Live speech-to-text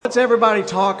What's everybody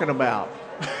talking about?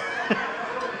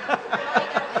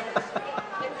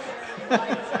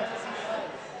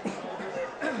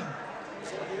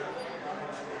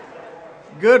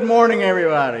 Good morning,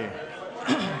 everybody.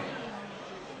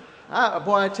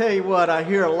 I tell you what, I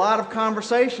hear a lot of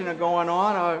conversation going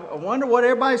on. I wonder what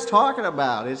everybody's talking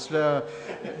about. It's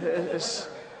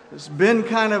been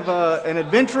kind of an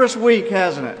adventurous week,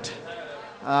 hasn't it?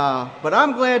 But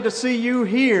I'm glad to see you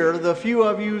here, the few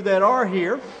of you that are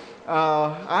here.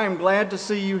 I am glad to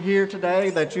see you here today,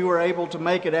 that you were able to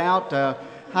make it out.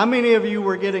 How many of you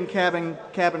were getting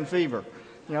cabin fever?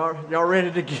 Y'all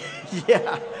ready to get,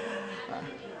 yeah.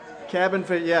 Cabin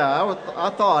fever, yeah, I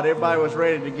thought everybody was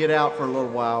ready to get out for a little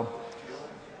while.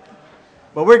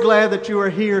 But we're glad that you are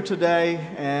here today,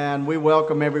 and we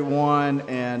welcome everyone,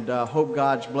 and hope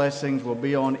God's blessings will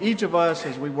be on each of us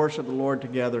as we worship the Lord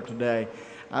together today.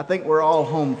 I think we're all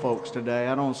home folks today.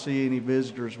 I don't see any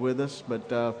visitors with us, but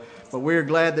we're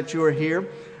glad that you are here.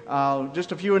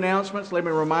 Just a few announcements. Let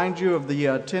me remind you of the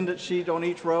attendance sheet on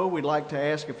each row. We'd like to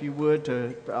ask if you would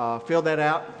to fill that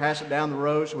out, pass it down the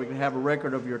row so we can have a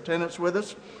record of your attendance with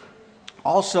us.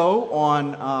 Also,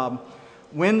 on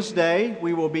Wednesday,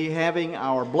 we will be having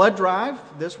our blood drive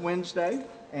this Wednesday,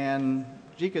 and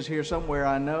Jika's here somewhere,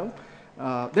 I know.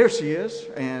 There she is,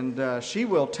 and she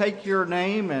will take your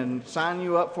name and sign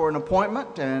you up for an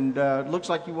appointment, and it looks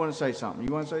like you want to say something.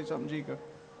 You want to say something, Jika?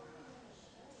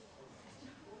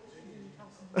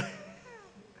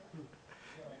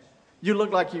 You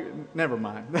look like you, never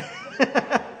mind.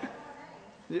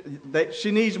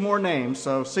 She needs more names,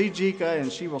 so see Jika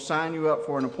and she will sign you up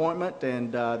for an appointment,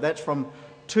 and that's from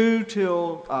 2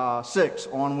 till 6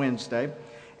 on Wednesday.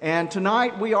 And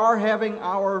tonight we are having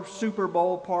our Super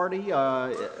Bowl party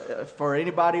for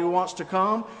anybody who wants to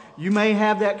come. You may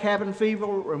have that cabin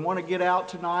fever and want to get out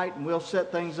tonight, and we'll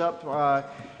set things up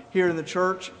here in the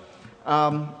church.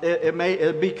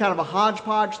 It'd be kind of a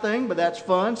hodgepodge thing, but that's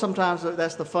fun. Sometimes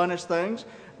that's the funnest things.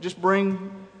 Just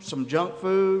bring some junk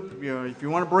food. If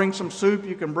you want to bring some soup,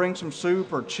 you can bring some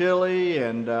soup or chili,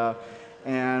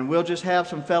 and we'll just have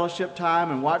some fellowship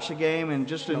time and watch the game and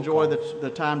just enjoy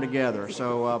the time together.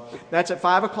 So that's at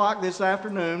 5:00 this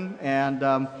afternoon,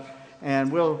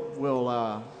 and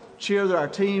we'll cheer our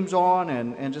teams on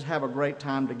and just have a great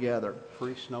time together.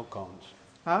 Free snow cones.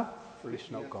 Huh? Free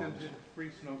snow cones. Free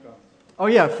snow cones. Oh,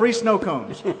 yeah, free snow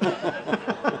cones.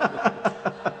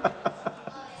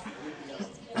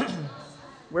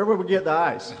 Where would we get the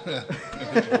ice?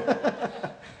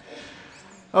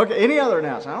 Okay, any other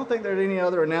announcements? I don't think there's any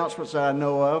other announcements that I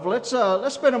know of. Let's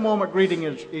spend a moment greeting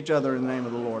each other in the name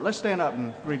of the Lord. Let's stand up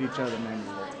and greet each other in the name of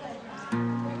the Lord.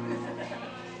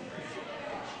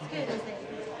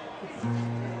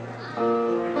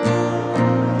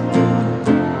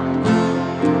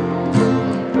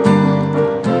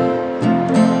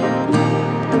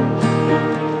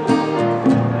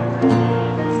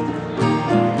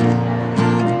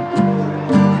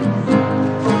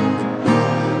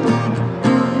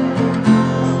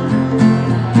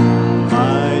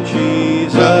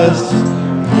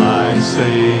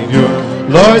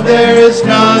 Lord, there is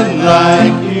none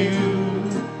like you.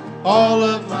 All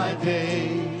of my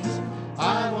days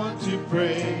I want to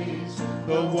praise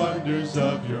the wonders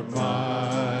of your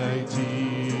mighty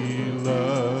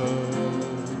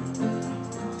love.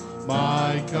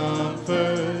 My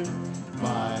comfort,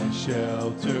 my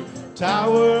shelter,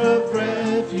 tower of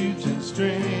refuge and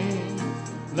strength.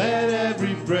 Let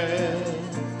every breath,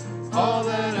 all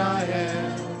that I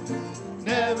am,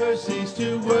 never cease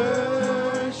to worship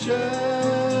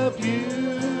you.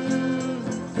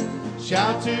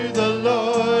 Shout to the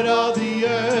Lord, all the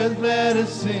earth, let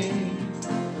us sing.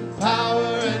 Power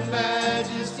and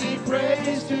majesty,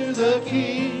 praise to the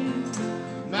King.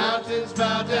 Mountains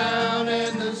bow down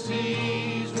and the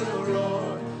seas will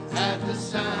roar at the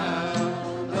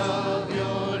sound of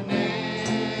your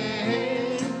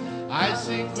name. I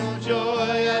sing for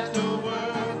joy at the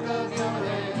work of your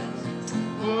hands.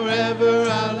 Forever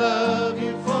I love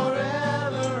you,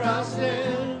 forever I'll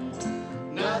stand.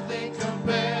 Nothing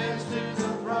compares to the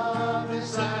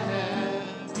promise I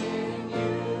have in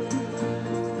you.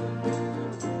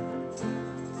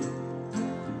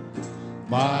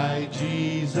 My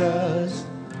Jesus,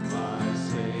 my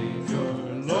Savior,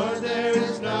 Lord, there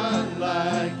is none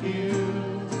like you.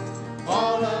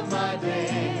 All of my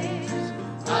days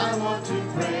I want to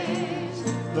praise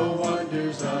the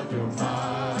wonders of your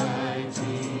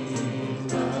mighty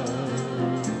love.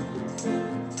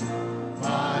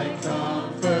 My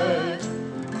comfort,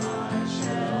 my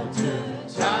shelter,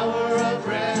 tower of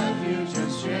refuge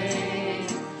and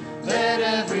strength. Let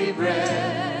every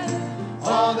breath,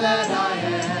 all that I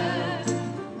am,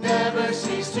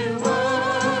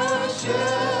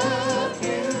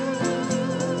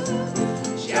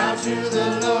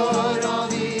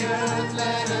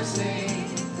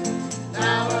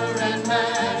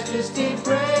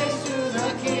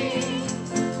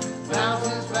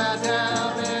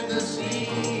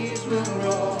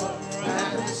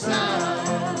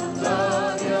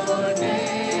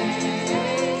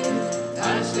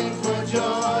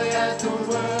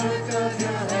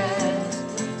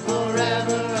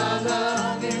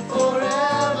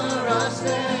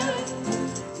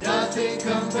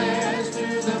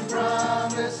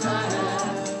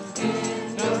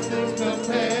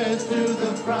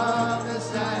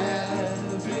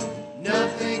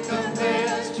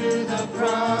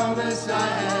 confidence I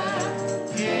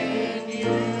have in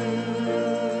you.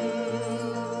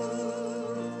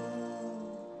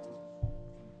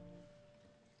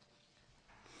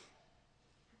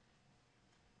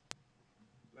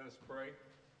 Let us pray.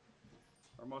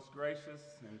 Our most gracious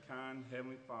and kind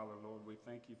Heavenly Father, Lord, we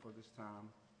thank you for this time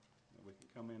that we can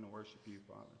come in and worship you,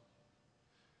 Father.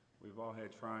 We've all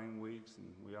had trying weeks and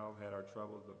we all had our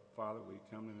troubles, but Father, we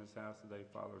come in this house today,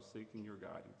 Father, seeking your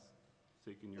guidance,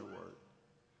 seeking your word.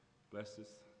 Bless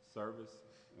this service,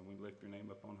 and we lift your name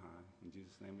up on high. In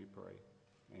Jesus' name we pray.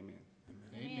 Amen.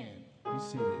 Amen. Be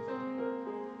seated.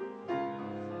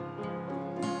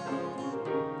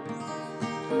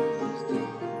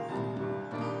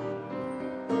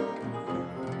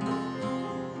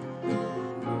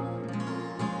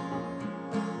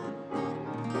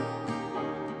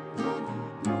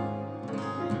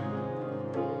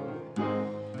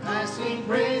 I sing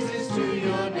praises to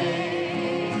your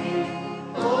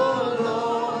name, oh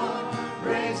Lord,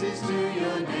 praises to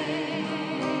your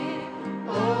name,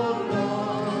 oh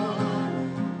Lord,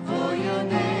 for your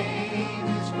name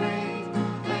is great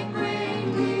and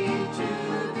greatly to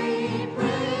be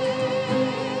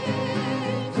praised.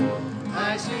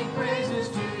 I sing praises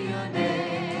to your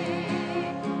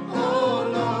name, oh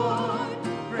Lord,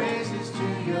 praises to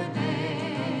your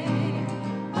name,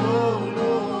 oh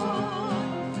Lord.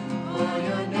 For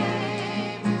your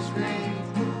name is great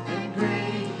and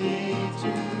greatly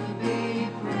to be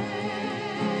praised.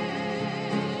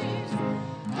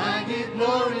 I give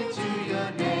glory to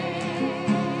your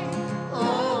name,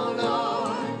 oh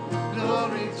Lord,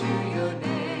 glory to your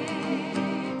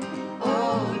name,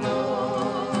 oh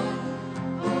Lord.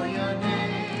 For your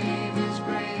name is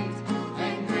great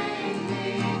and greatly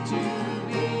to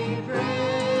be praised.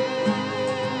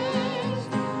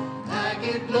 I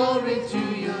give glory to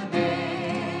your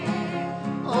name,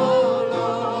 oh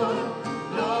Lord,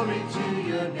 glory to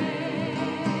your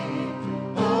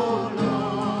name, oh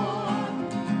Lord.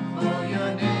 For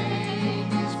your name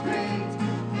is great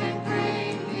and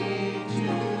greatly to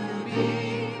be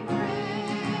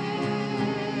praised.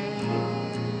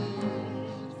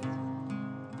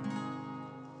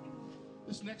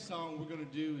 This next song we're going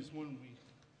to do is one we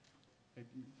had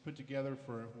put together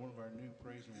for one of our new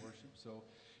praise and worship. So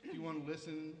if you want to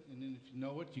listen, and then if you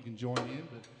know it, you can join in.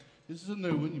 But this is a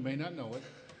new one. You may not know it.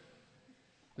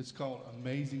 It's called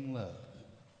Amazing Love.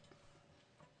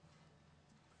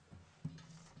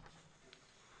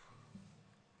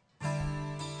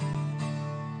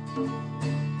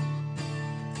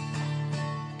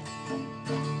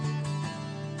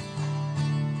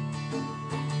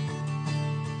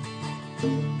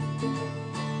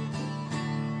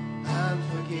 I'm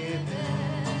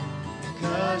forgiven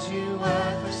because you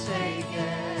were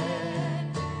forsaken.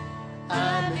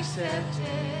 I'm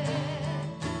accepted,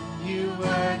 you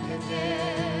were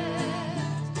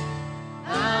condemned.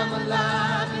 I'm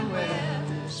alive and well,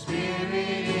 the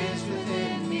Spirit is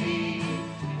within me,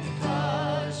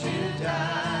 because you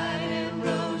died and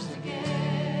rose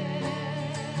again.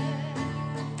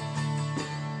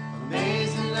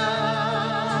 Amazing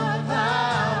love,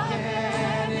 how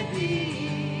can it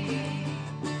be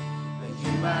that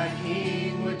you, my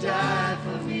King, would die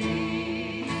for me?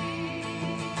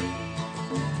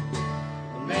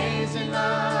 Amazing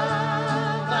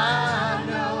love, I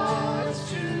know it's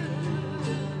true.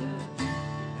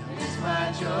 Now it's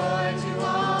my joy to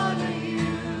honor you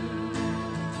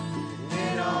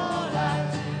in all I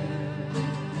do.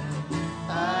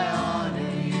 I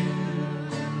honor you.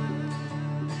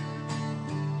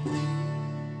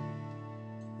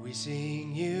 We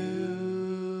sing, you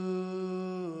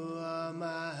are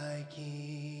my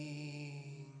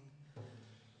King.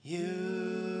 You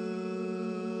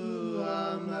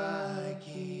are my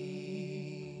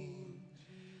King.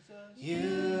 You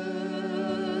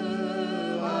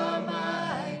are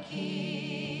my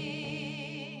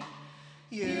King.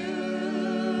 You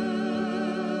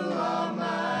are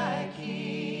my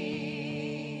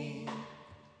King.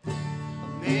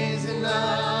 Amazing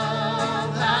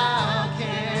love, how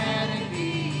can it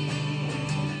be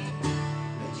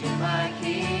that you, my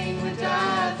King, would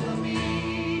die for me?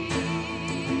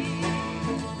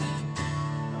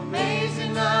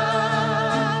 Amazing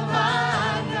love,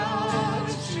 I know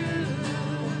it's true.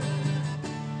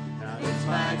 Now it's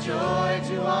my joy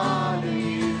to honor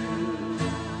you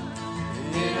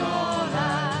in all I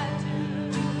do.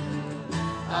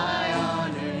 I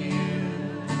honor you.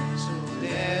 So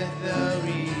let the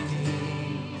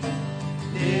redeemed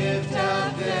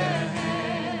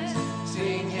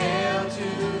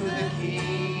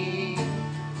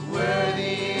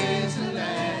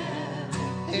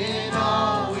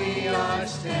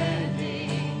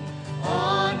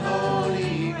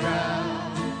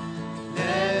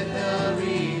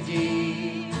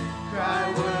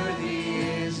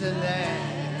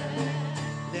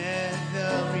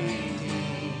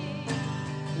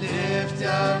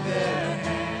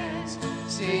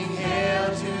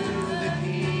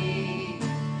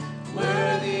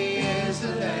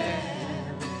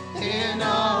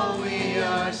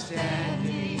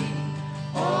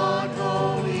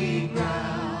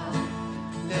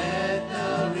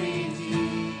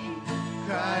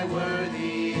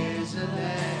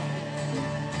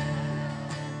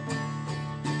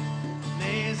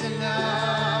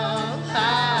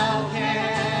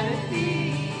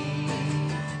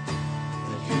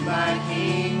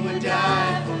King would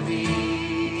die for me.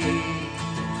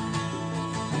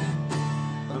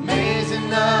 Amazing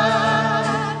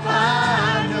love,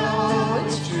 I know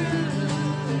it's true.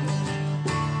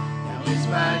 Now it's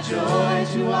my joy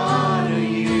to honor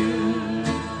you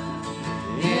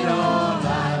in all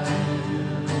I do.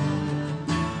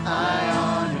 I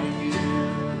honor you.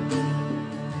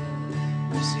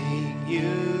 Sing,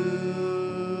 you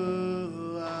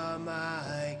are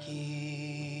my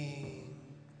King.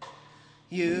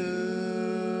 You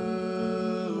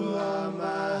are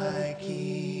my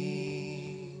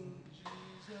King.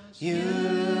 You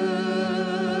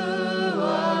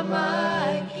are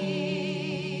my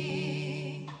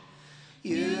King.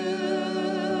 You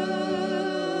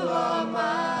are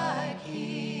my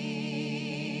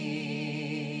King.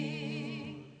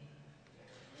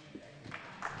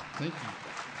 Thank you.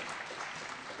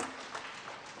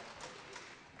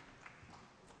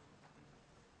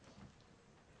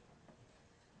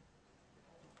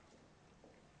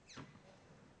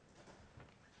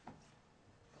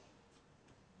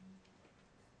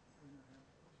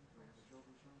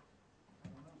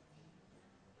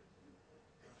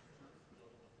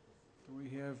 Do we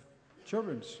have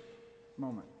children's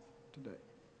moment today?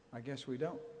 I guess we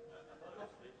don't.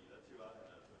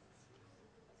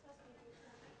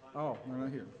 Oh, they're not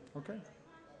here. Okay.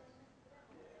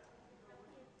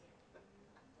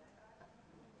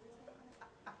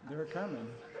 They're coming.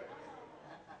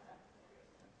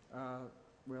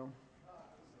 Well.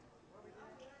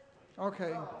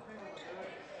 Okay.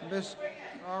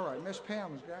 All right, Miss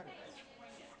Pam's got it.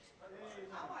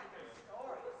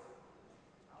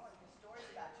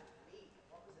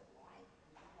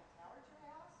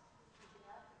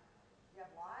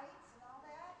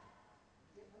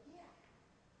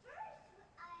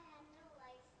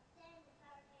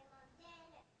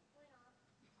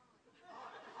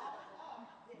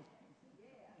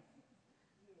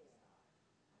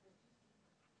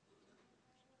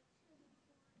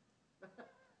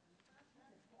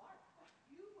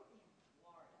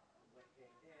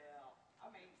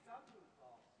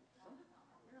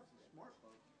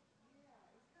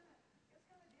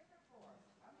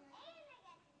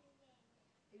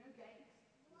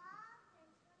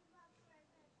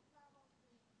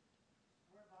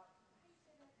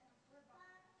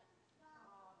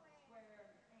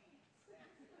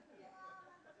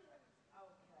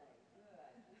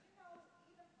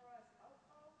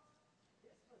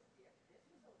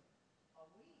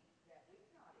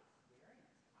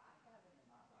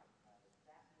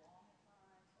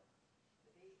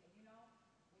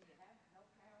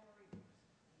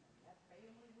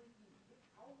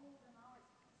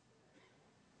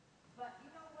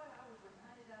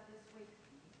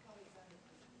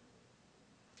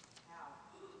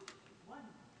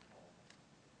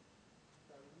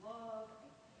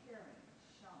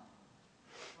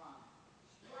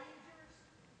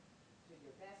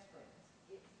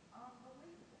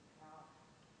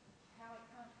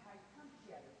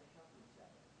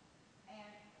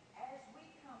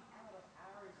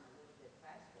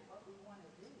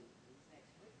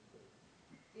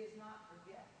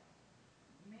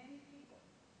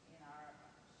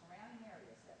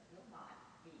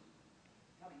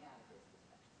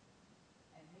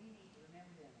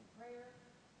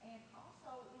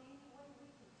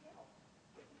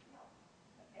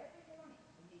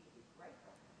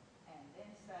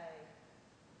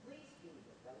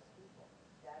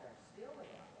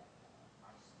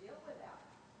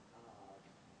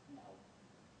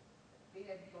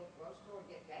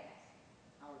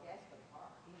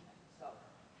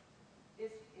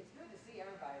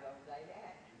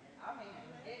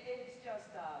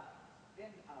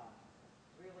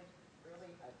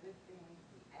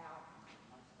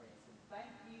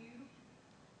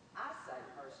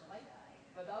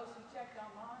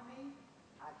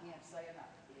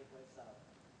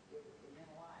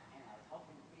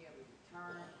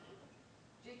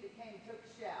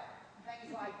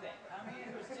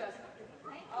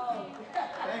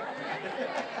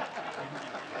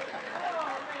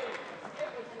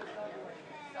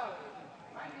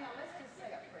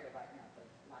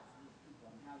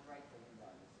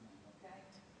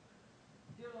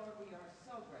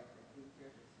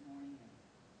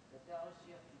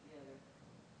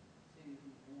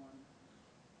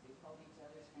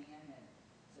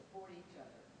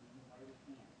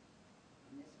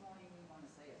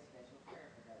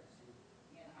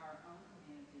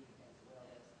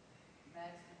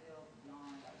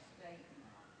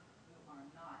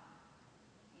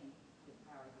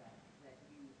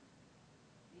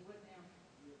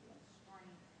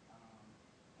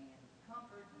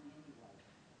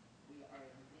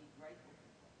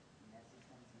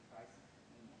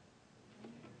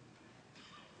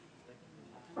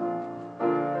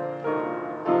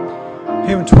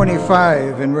 Hymn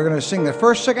 25, and we're going to sing the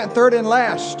first, second, third, and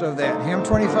last of that. Hymn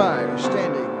 25,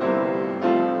 standing.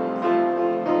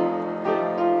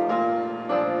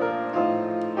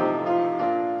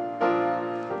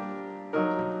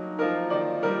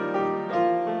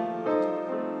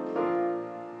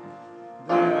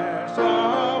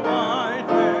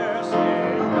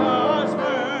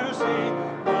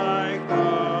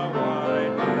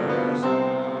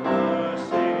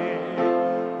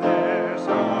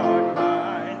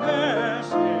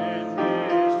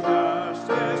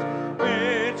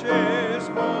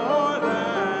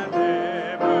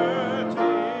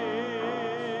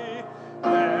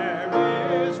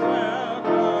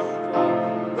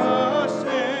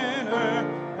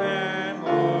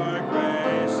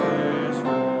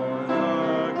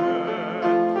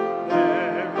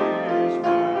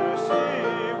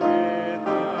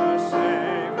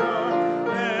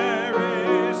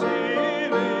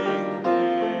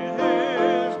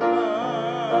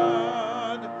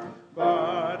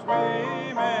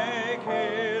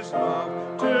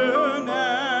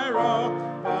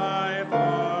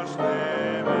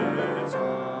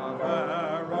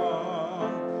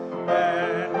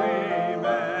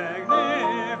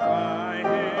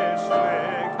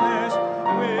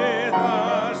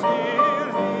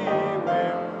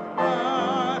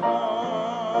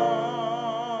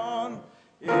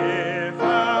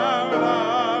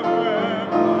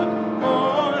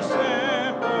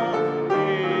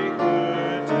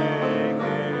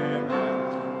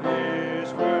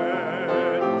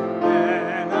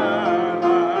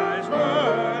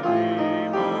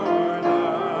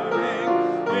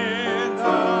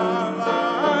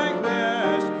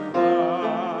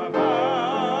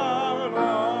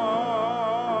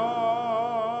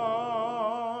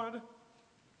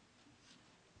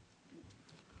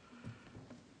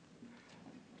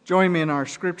 Join me in our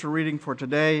scripture reading for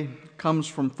today. It comes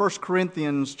from 1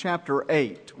 Corinthians chapter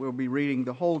 8. We'll be reading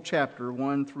the whole chapter,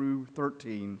 1 through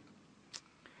 13.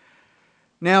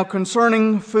 Now,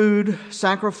 concerning food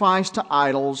sacrificed to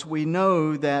idols, we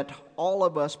know that all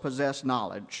of us possess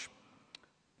knowledge.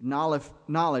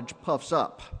 Knowledge puffs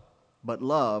up, but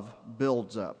love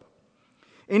builds up.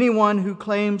 Anyone who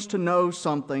claims to know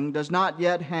something does not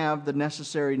yet have the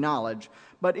necessary knowledge,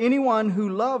 but anyone who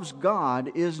loves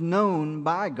God is known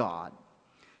by God.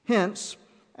 Hence,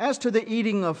 as to the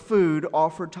eating of food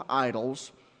offered to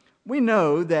idols, we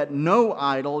know that no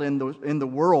idol in the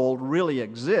world really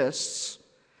exists,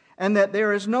 and that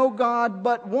there is no God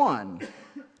but one.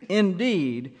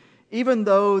 Indeed, even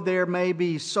though there may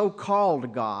be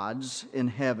so-called gods in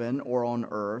heaven or on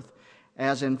earth,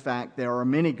 as in fact there are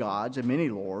many gods and many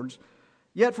lords,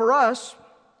 yet for us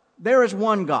there is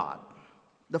one God,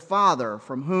 the Father,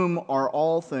 from whom are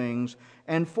all things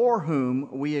and for whom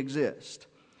we exist,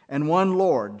 and one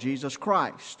Lord, Jesus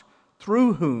Christ,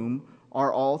 through whom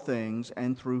are all things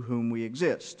and through whom we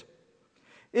exist.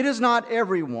 It is not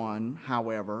everyone,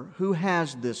 however, who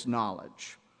has this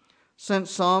knowledge.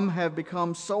 Since some have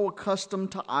become so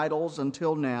accustomed to idols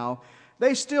until now,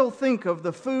 they still think of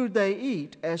the food they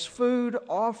eat as food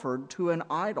offered to an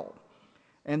idol,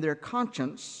 and their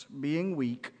conscience, being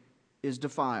weak, is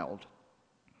defiled.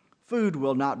 Food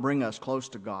will not bring us close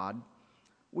to God.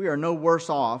 We are no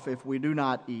worse off if we do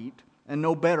not eat, and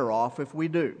no better off if we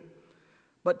do.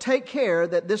 But take care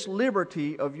that this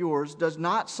liberty of yours does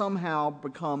not somehow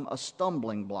become a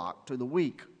stumbling block to the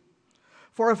weak.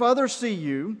 For if others see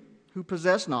you, who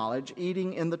possess knowledge,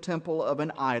 eating in the temple of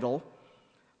an idol,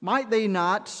 might they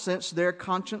not, since their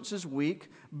conscience is weak,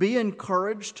 be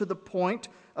encouraged to the point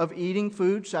of eating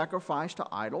food sacrificed to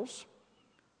idols?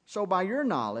 So by your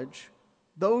knowledge,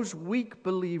 those weak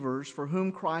believers for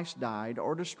whom Christ died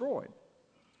are destroyed.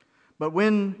 But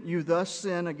when you thus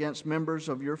sin against members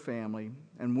of your family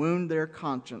and wound their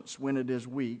conscience when it is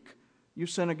weak, you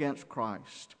sin against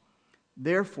Christ.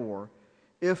 Therefore,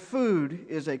 if food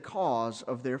is a cause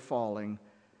of their falling,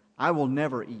 I will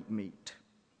never eat meat,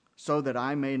 so that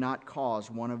I may not cause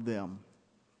one of them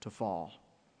to fall.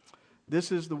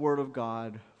 This is the word of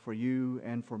God for you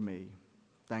and for me.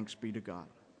 Thanks be to God.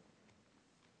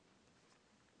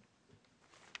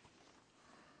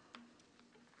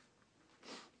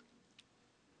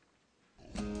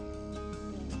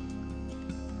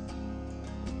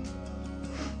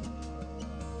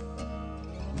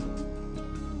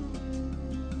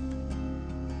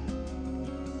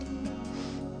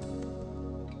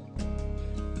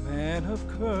 Man of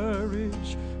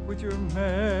courage, with your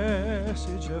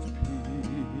message of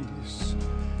peace,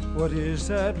 what is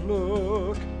that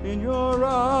look in your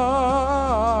eyes?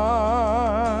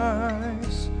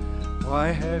 Why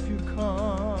have you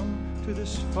come to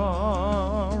this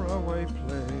faraway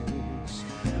place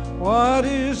What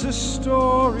is the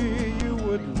story you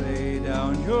would lay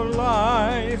down your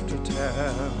life to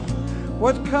tell?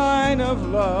 What kind of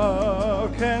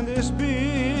love can this be?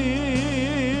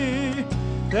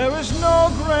 There is no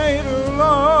greater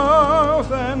love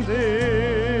than this.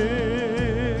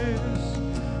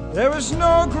 There is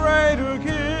no greater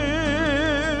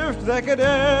gift that could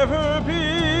ever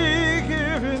be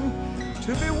given,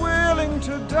 to be willing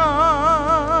to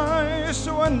die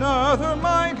so another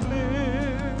might live.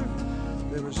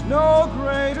 There is no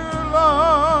greater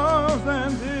love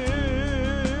than this.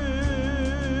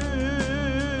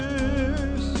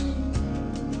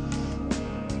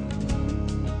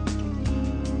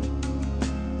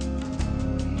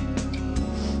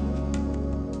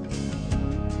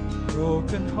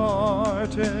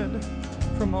 Broken-hearted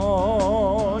from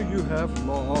all you have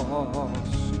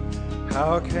lost,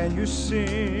 how can you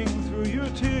sing through your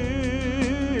tears?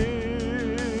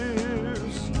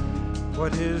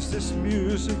 What is this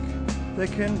music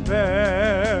that can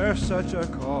bear such a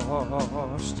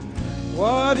cost?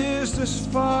 What is this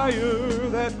fire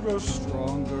that grows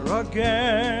stronger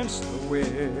against the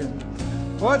wind?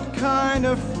 What kind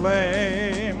of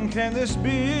flame can this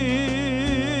be?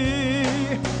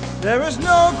 There is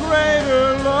no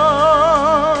greater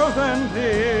love than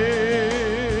this.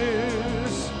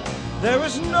 There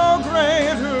is no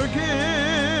greater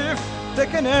gift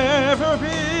that can ever be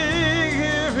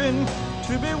given,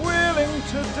 to be willing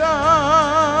to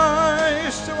die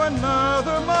so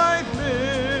another might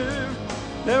live.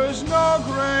 There is no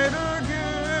greater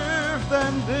gift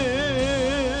than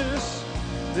this.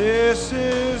 This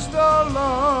is the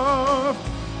love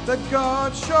that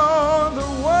God showed the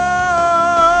world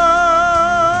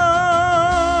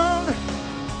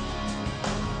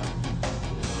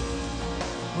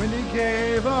when He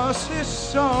gave us His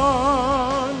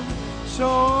Son,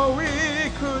 so we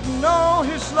could know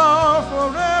His love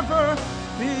forever.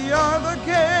 Beyond the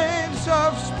gates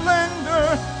of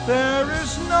splendor, there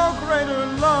is no greater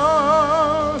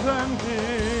love than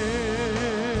this.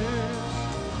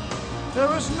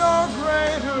 There is no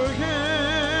greater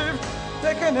gift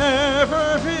that can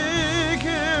ever be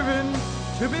given,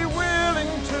 to be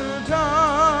willing to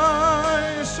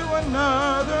die so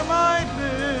another might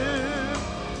live.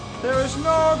 There is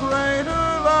no greater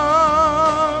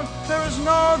love. There is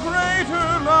no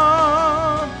greater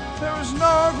love. There is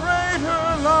no greater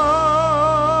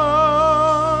love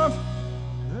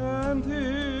than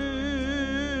this.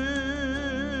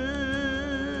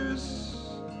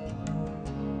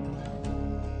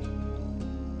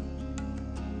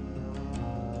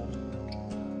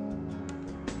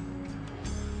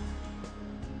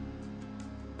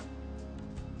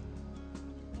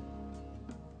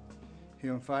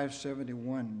 Hymn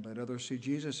 571, let others see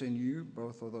Jesus in you,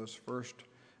 both of those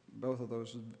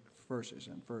verses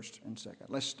in first and second.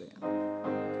 Let's stand.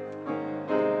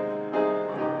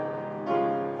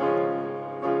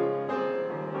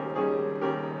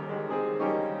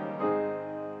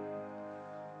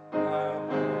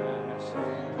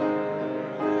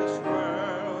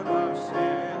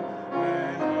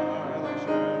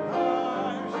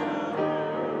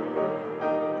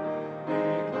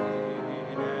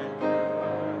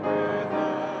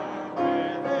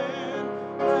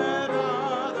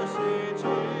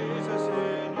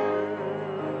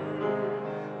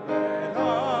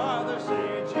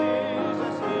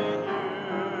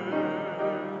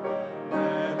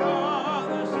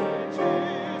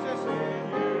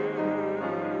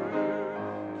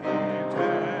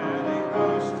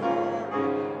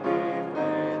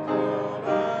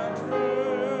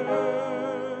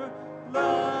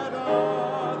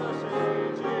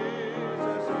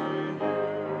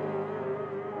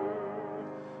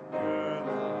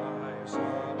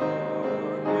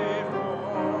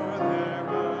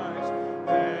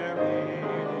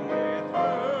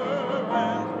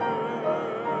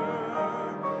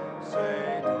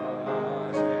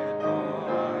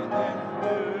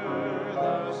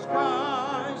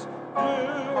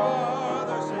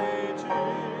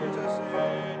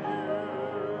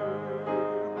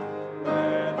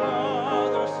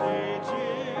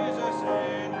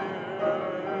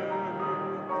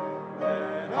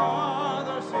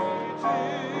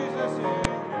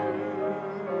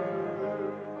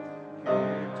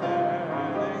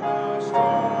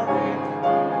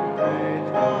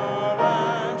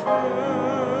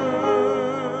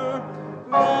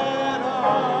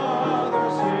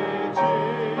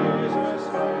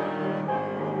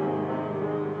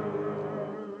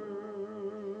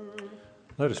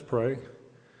 Let us pray.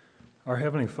 Our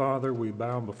Heavenly Father, we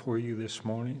bow before you this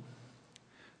morning,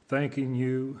 thanking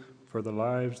you for the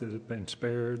lives that have been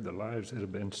spared, the lives that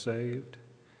have been saved,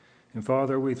 And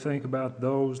Father, we think about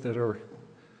those that are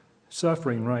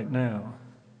suffering right now.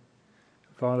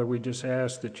 Father, we just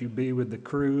ask that you be with the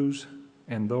crews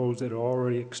and those that are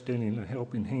already extending a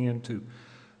helping hand to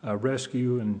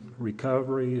rescue and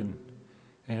recovery.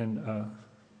 And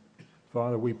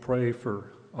Father, we pray for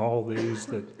all these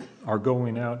that are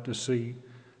going out to see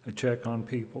a check on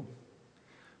people.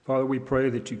 Father, we pray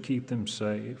that you keep them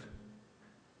safe.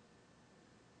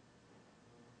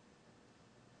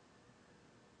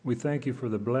 We thank you for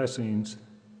the blessings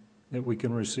that we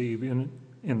can receive in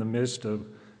the midst of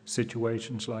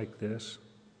situations like this.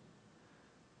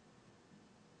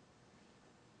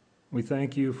 We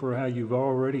thank you for how you've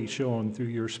already shown through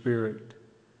your Spirit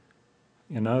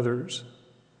in others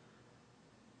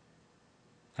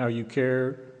how you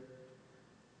care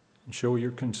and show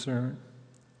your concern.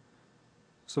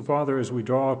 So, Father, as we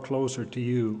draw closer to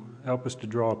you, help us to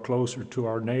draw closer to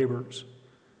our neighbors.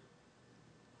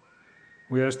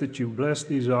 We ask that you bless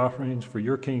these offerings for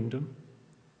your kingdom.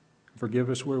 Forgive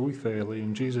us where we fail.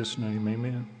 In Jesus' name,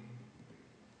 amen.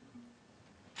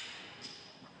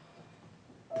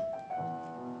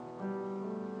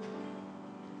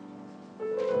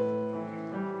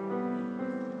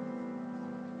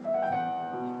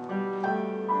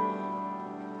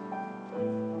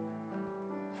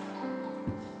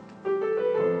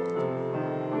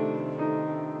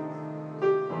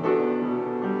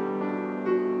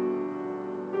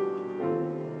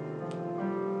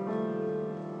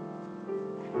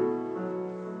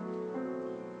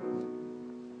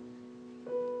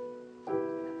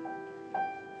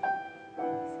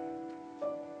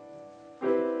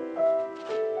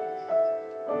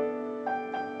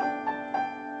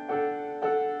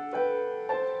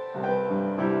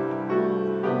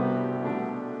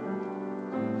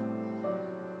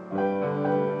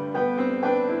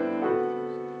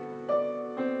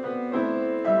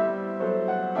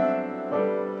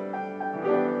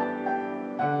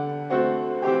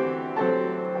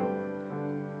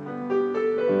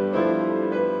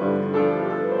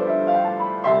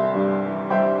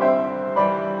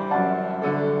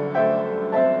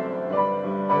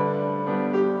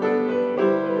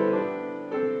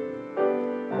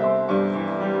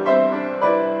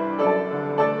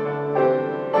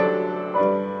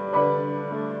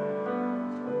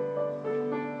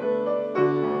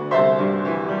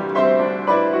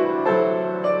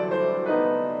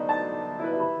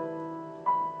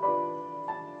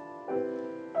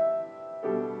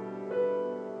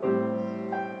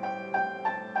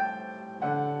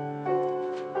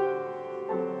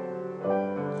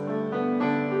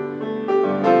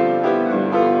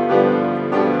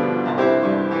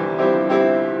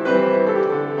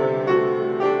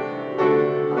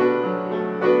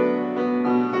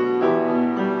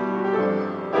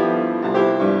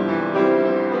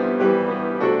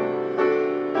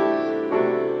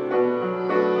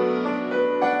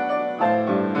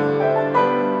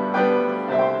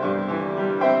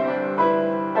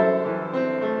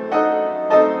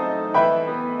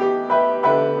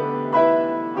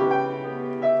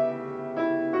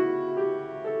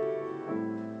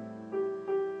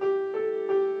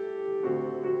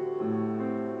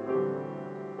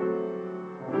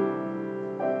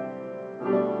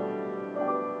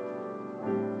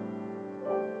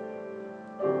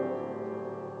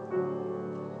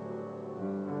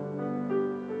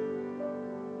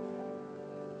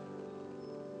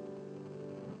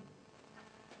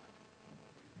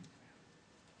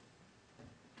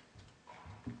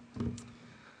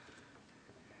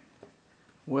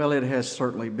 Well, it has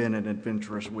certainly been an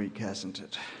adventurous week, hasn't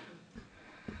it?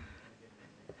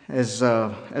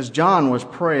 As John was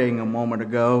praying a moment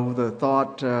ago, the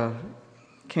thought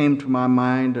came to my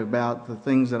mind about the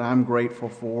things that I'm grateful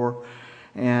for.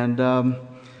 And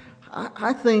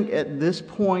I think at this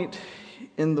point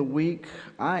in the week,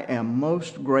 I am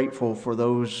most grateful for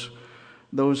those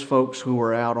folks who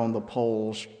are out on the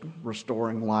poles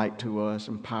restoring light to us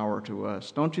and power to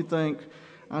us. Don't you think?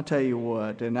 I'll tell you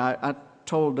what, and I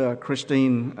told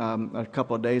Christine a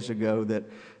couple of days ago that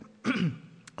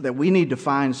that we need to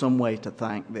find some way to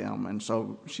thank them, and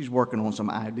so she's working on some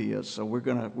ideas. So we're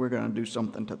gonna do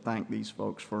something to thank these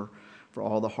folks for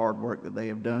all the hard work that they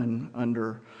have done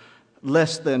under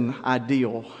less than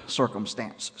ideal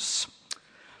circumstances.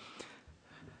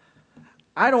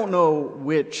 I don't know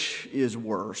which is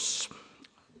worse,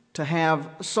 to have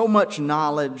so much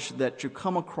knowledge that you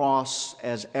come across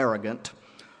as arrogant,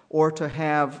 or to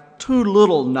have too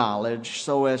little knowledge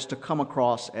so as to come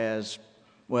across as,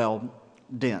 well,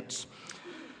 dense.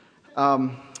 I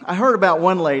heard about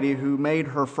one lady who made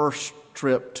her first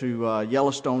trip to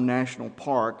Yellowstone National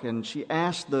Park, and she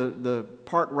asked the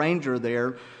park ranger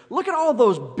there, look at all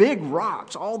those big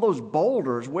rocks, all those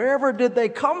boulders, wherever did they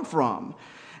come from?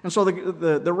 And so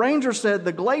the ranger said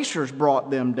the glaciers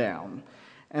brought them down.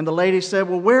 And the lady said,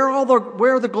 well, where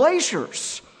are the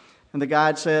glaciers? And the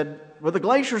guide said, well, the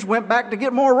glaciers went back to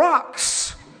get more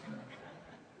rocks.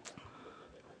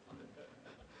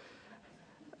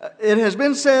 It has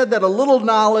been said that a little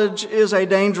knowledge is a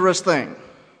dangerous thing.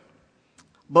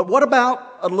 But what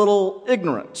about a little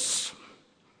ignorance?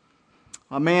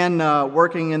 A man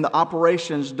working in the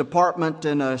operations department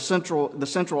in the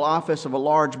central office of a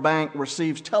large bank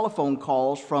receives telephone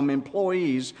calls from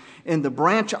employees in the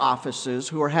branch offices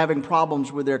who are having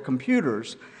problems with their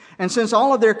computers. And since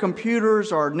all of their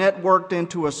computers are networked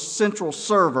into a central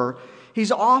server,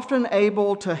 he's often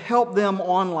able to help them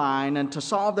online and to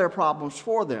solve their problems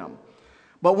for them.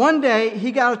 But one day,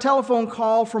 he got a telephone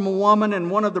call from a woman in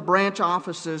one of the branch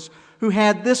offices who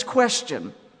had this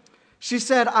question. She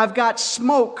said, I've got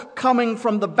smoke coming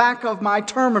from the back of my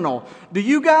terminal. Do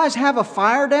you guys have a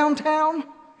fire downtown?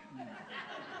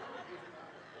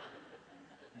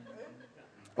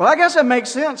 Well, I guess that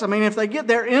makes sense. I mean, if they get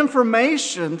their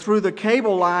information through the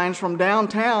cable lines from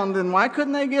downtown, then why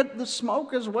couldn't they get the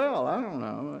smoke as well? I don't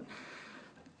know.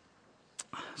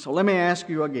 So let me ask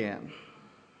you again.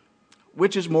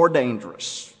 Which is more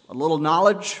dangerous, a little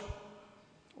knowledge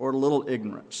or a little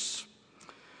ignorance?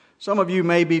 Some of you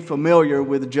may be familiar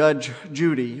with Judge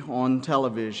Judy on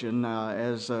television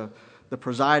as the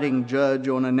presiding judge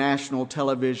on a national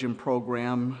television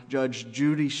program. Judge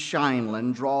Judy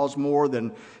Sheindlin draws more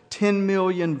than 10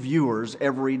 million viewers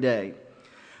every day.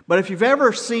 But if you've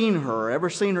ever seen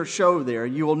her show there,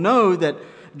 you will know that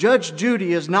Judge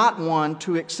Judy is not one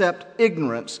to accept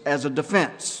ignorance as a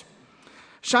defense.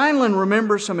 Sheindlin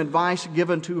remembers some advice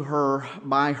given to her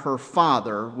by her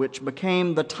father, which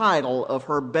became the title of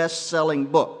her best-selling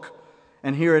book.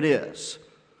 And here it is.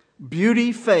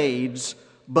 Beauty fades,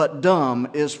 but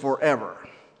dumb is forever.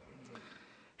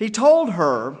 He told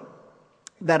her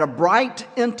that a bright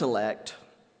intellect,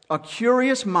 a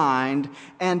curious mind,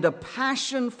 and a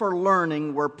passion for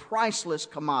learning were priceless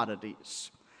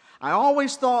commodities. I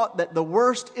always thought that the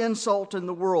worst insult in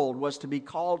the world was to be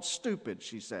called stupid,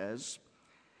 she says.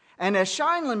 And as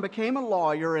Sheindlin became a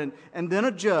lawyer and then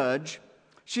a judge,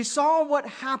 she saw what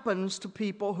happens to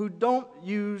people who don't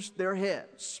use their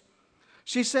heads.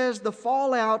 She says the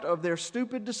fallout of their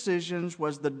stupid decisions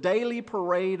was the daily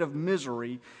parade of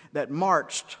misery that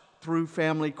marched through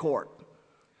family court.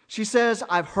 She says,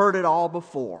 I've heard it all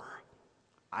before.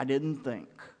 I didn't think.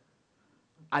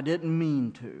 I didn't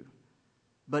mean to.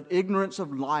 But ignorance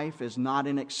of life is not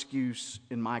an excuse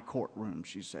in my courtroom,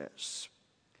 she says.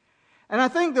 And I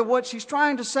think that what she's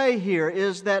trying to say here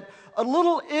is that a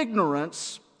little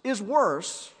ignorance is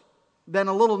worse than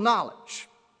a little knowledge.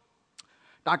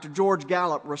 Dr. George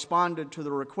Gallup responded to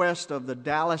the request of the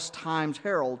Dallas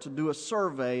Times-Herald to do a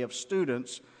survey of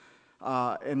students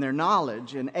and their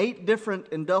knowledge in 8 different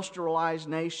industrialized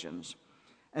nations.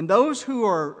 And those who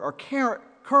are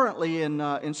currently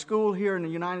in school here in the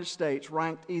United States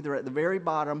ranked either at the very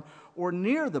bottom or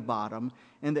near the bottom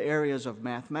in the areas of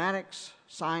mathematics,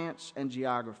 science, and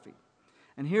geography.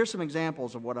 And here's some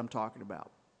examples of what I'm talking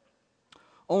about.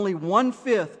 Only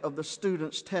 1/5 of the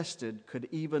students tested could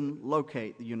even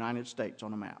locate the United States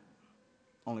on a map.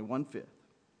 Only 1/5.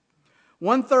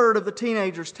 1/3 of the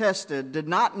teenagers tested did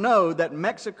not know that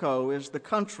Mexico is the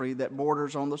country that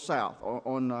borders on the south,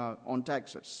 on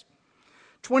Texas.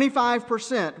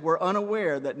 25% were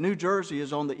unaware that New Jersey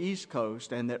is on the east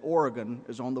coast and that Oregon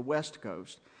is on the west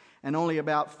coast. And only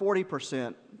about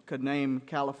 40% could name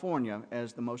California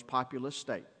as the most populous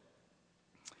state.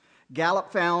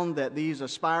 Gallup found that these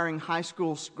aspiring high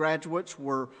school graduates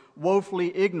were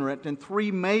woefully ignorant in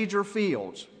 3 major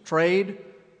fields: trade,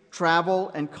 travel,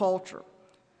 and culture.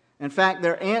 In fact,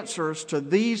 their answers to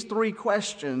these 3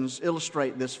 questions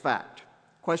illustrate this fact.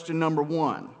 Question number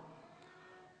 1.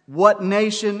 What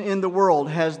nation in the world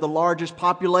has the largest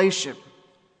population?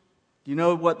 Do you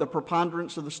know what the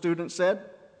preponderance of the students said?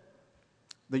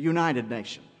 The United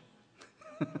Nations.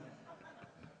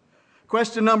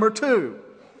 Question number 2.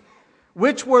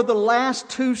 Which were the last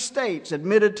 2 states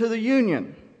admitted to the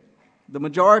Union? The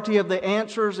majority of the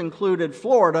answers included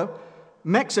Florida,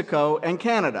 Mexico, and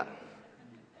Canada.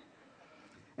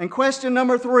 And question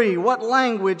number 3. What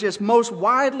language is most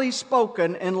widely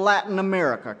spoken in Latin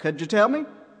America? Could you tell me?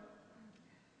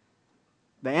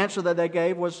 The answer that they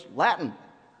gave was Latin.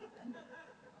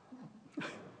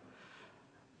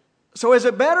 So is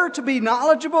it better to be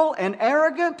knowledgeable and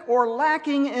arrogant or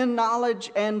lacking in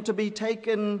knowledge and to be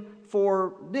taken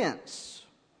for dense?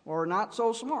 or not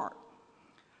so smart.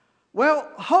 Well,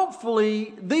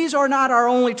 hopefully, these are not our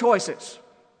only choices.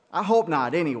 I hope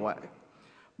not, anyway.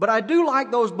 But I do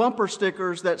like those bumper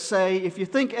stickers that say, if you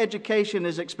think education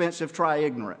is expensive, try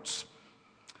ignorance.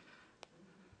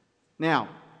 Now,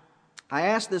 I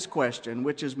ask this question,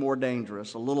 which is more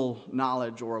dangerous, a little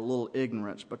knowledge or a little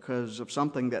ignorance, because of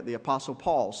something that the Apostle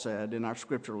Paul said in our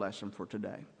scripture lesson for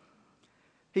today.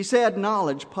 He said,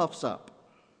 knowledge puffs up,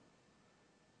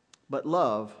 but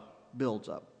love builds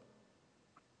up.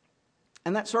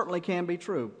 And that certainly can be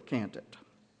true, can't it?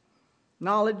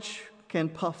 Knowledge can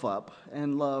puff up,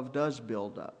 and love does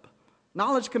build up.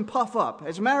 Knowledge can puff up.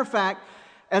 As a matter of fact,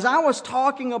 as I was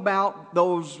talking about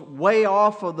those way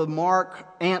off of the mark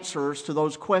answers to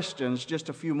those questions just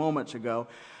a few moments ago,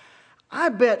 I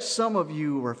bet some of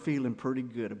you were feeling pretty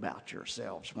good about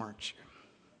yourselves, weren't you?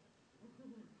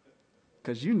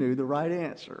 Because you knew the right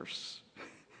answers.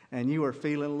 And you were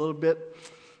feeling a little bit,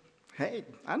 hey,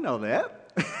 I know that.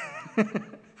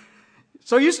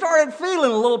 So you started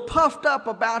feeling a little puffed up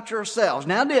about yourselves.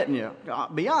 Now, didn't you?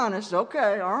 Be honest.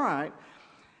 Okay, all right.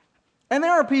 And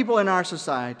there are people in our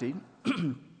society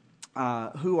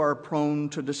who are prone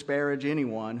to disparage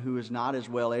anyone who is not as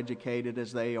well educated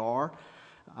as they are.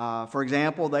 For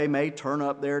example, they may turn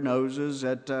up their noses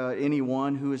at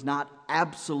anyone who is not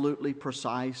absolutely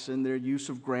precise in their use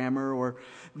of grammar, or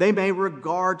they may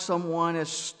regard someone as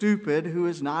stupid who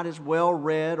is not as well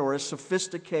read or as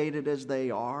sophisticated as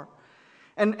they are.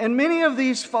 And many of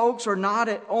these folks are not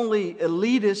only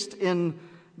elitist in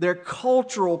their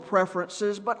cultural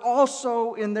preferences, but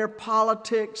also in their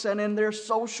politics and in their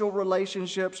social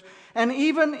relationships, and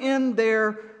even in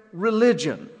their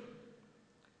religion.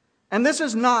 And this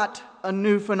is not a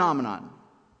new phenomenon.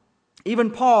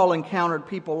 Even Paul encountered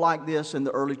people like this in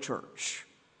the early church.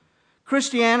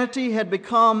 Christianity had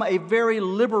become a very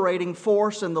liberating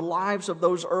force in the lives of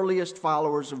those earliest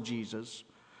followers of Jesus.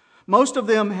 Most of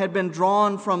them had been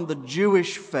drawn from the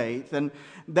Jewish faith, and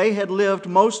they had lived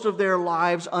most of their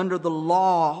lives under the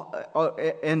law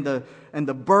and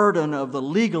the burden of the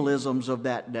legalisms of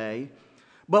that day.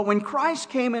 But when Christ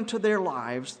came into their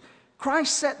lives,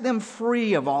 Christ set them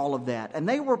free of all of that, and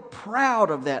they were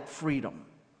proud of that freedom.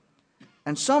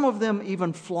 And some of them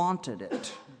even flaunted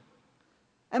it.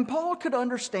 And Paul could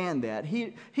understand that.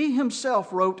 He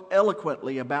himself wrote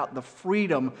eloquently about the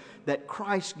freedom that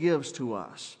Christ gives to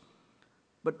us.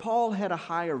 But Paul had a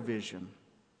higher vision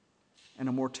and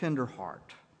a more tender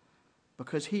heart,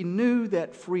 because he knew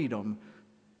that freedom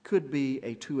could be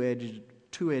a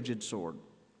two-edged sword.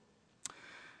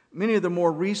 Many of the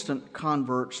more recent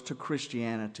converts to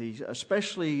Christianity,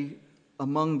 especially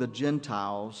among the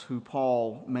Gentiles who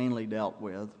Paul mainly dealt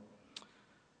with,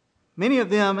 many of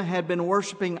them had been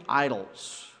worshiping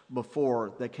idols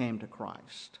before they came to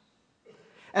Christ.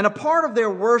 And a part of their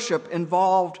worship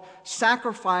involved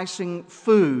sacrificing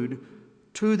food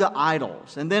to the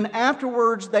idols. And then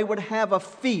afterwards they would have a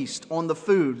feast on the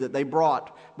food that they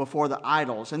brought before the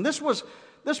idols. And this was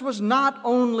not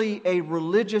only a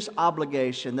religious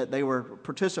obligation that they were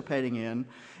participating in,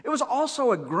 it was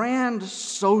also a grand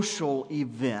social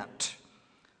event.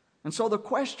 And so the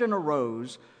question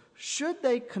arose, should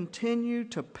they continue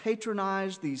to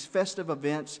patronize these festive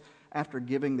events after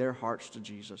giving their hearts to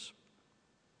Jesus?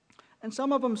 And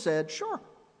some of them said, sure,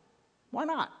 why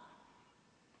not?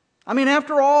 I mean,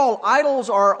 after all, idols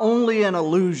are only an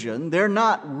illusion. They're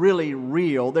not really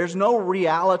real. There's no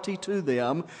reality to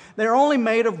them. They're only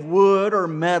made of wood or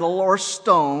metal or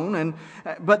stone.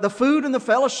 But the food and the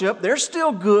fellowship, they're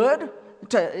still good.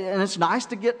 And it's nice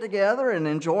to get together and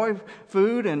enjoy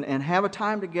food and have a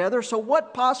time together. So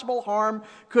what possible harm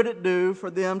could it do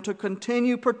for them to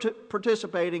continue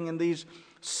participating in these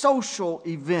social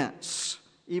events,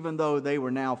 even though they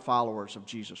were now followers of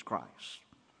Jesus Christ?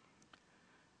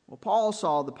 Well, Paul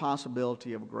saw the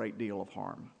possibility of a great deal of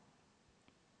harm.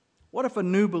 What if a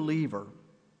new believer,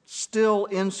 still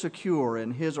insecure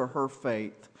in his or her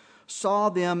faith, saw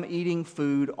them eating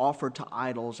food offered to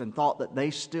idols and thought that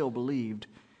they still believed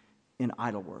in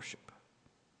idol worship?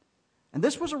 And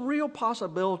this was a real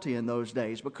possibility in those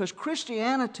days, because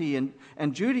Christianity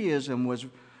and Judaism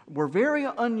were very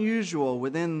unusual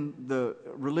within the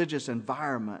religious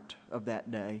environment of that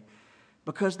day,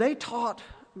 because they taught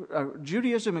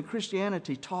Judaism and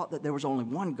Christianity taught that there was only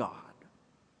one God.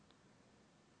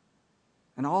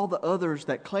 And all the others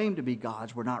that claimed to be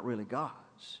gods were not really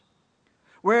gods.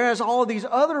 Whereas all of these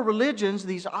other religions,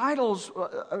 these idol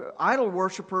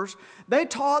worshipers, they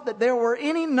taught that there were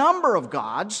any number of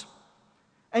gods,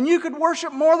 and you could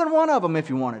worship more than one of them if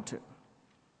you wanted to.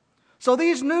 So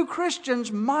these new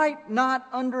Christians might not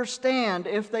understand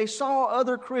if they saw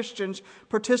other Christians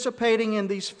participating in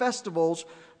these festivals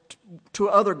to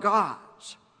other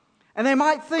gods. And they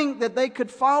might think that they could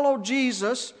follow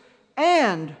Jesus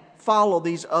and follow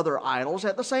these other idols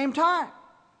at the same time.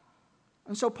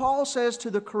 And so Paul says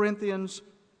to the Corinthians,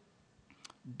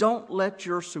 don't let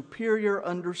your superior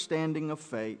understanding of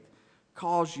faith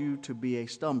cause you to be a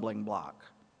stumbling block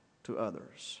to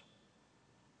others.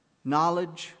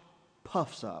 Knowledge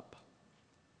puffs up,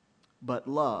 but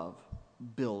love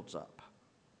builds up.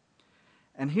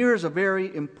 And here's a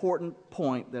very important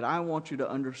point that I want you to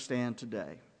understand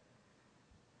today.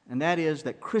 And that is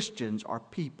that Christians are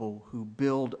people who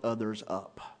build others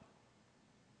up.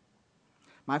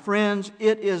 My friends,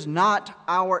 it is not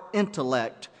our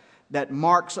intellect that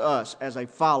marks us as a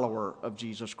follower of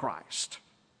Jesus Christ.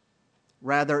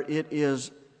 Rather, it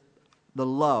is the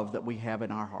love that we have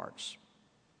in our hearts.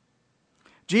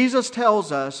 Jesus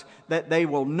tells us that they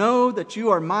will know that you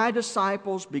are my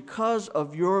disciples because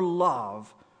of your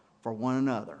love for one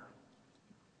another,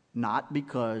 not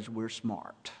because we're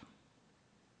smart.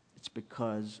 It's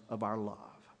because of our love.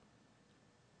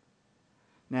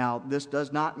 Now, this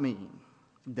does not mean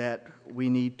that we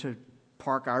need to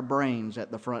park our brains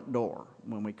at the front door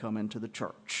when we come into the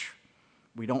church.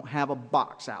 We don't have a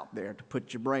box out there to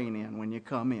put your brain in when you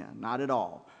come in. Not at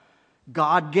all.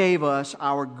 God gave us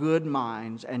our good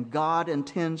minds, and God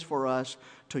intends for us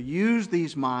to use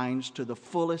these minds to the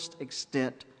fullest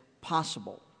extent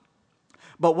possible.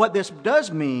 But what this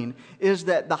does mean is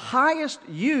that the highest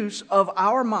use of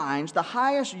our minds, the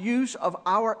highest use of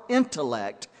our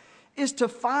intellect, is to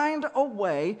find a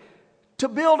way to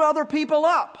build other people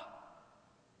up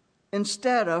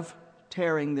instead of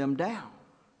tearing them down.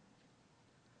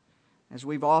 As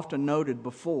we've often noted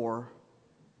before,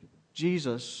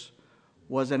 Jesus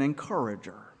was an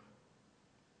encourager.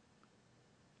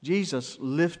 Jesus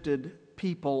lifted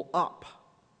people up.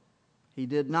 He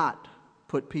did not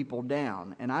put people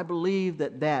down. And I believe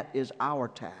that that is our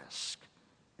task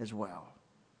as well.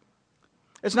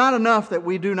 It's not enough that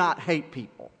we do not hate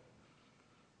people.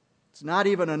 It's not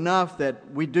even enough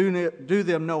that we do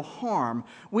them no harm.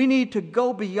 We need to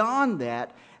go beyond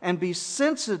that and be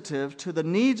sensitive to the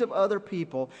needs of other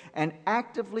people and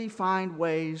actively find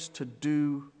ways to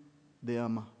do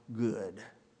them good.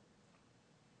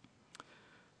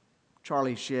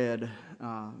 Charlie Shedd,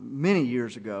 many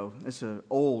years ago, it's an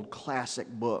old classic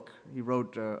book. He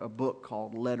wrote a book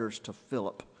called Letters to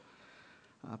Philip.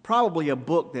 Probably a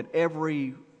book that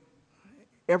every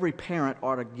parent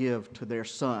ought to give to their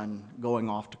son going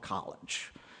off to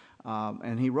college.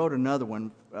 And he wrote another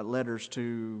one, Letters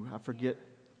to, I forget,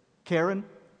 Karen,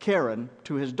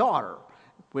 to his daughter,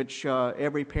 which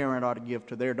every parent ought to give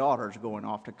to their daughters going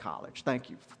off to college. Thank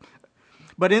you.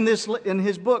 But in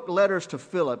his book, Letters to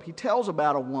Philip, he tells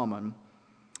about a woman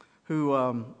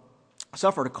who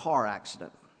suffered a car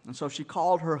accident. And so she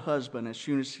called her husband as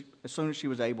soon as she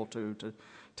was able to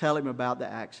tell him about the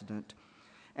accident.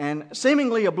 And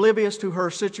seemingly oblivious to her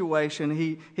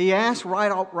situation, he asked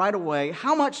right away,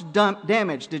 how much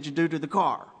damage did you do to the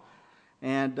car?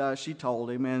 And she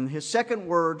told him, and his second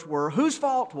words were, whose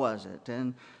fault was it?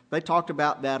 And they talked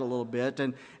about that a little bit.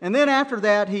 And then after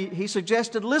that, he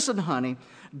suggested, listen, honey,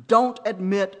 don't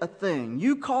admit a thing.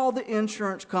 You call the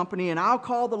insurance company and I'll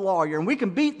call the lawyer and we can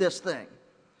beat this thing.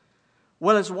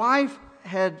 Well, his wife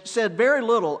had said very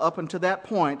little up until that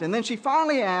point. And then she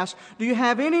finally asked, do you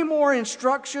have any more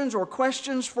instructions or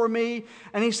questions for me?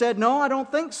 And he said, no, I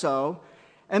don't think so.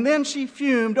 And then she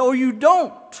fumed, oh, you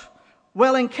don't?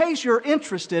 Well, in case you're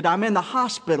interested, I'm in the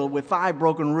hospital with 5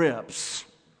 broken ribs.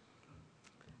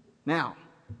 Now,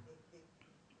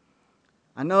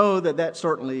 I know that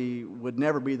certainly would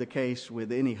never be the case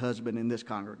with any husband in this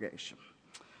congregation.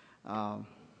 But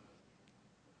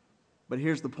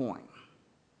here's the point.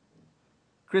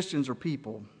 Christians are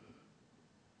people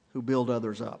who build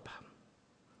others up.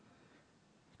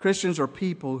 Christians are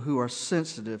people who are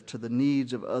sensitive to the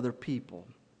needs of other people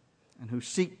and who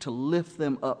seek to lift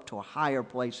them up to a higher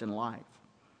place in life.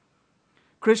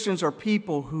 Christians are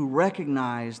people who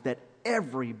recognize that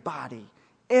everybody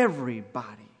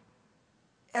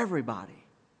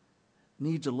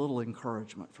needs a little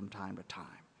encouragement from time to time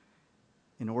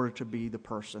in order to be the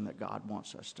person that God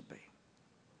wants us to be.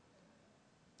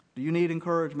 Do you need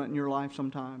encouragement in your life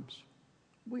sometimes?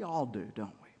 We all do,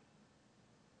 don't we?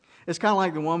 It's kind of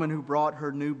like the woman who brought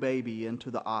her new baby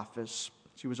into the office.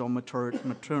 She was on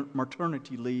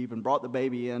maternity leave and brought the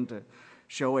baby in to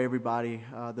show everybody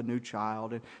the new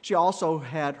child. And she also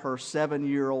had her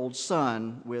 7-year-old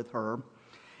son with her.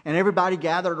 And everybody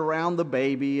gathered around the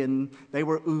baby, and they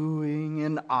were oohing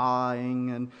and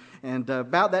aahing. And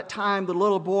about that time, the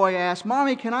little boy asked,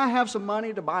 "Mommy, can I have some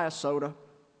money to buy a soda?"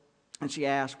 And she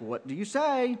asked, "What do you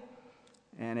say?"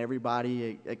 And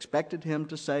everybody expected him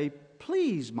to say,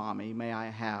 "Please, Mommy, may I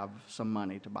have some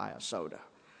money to buy a soda?"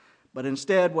 But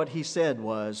instead, what he said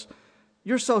was,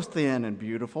 "You're so thin and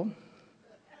beautiful."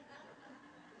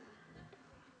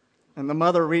 And the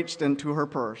mother reached into her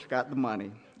purse, got the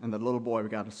money, and the little boy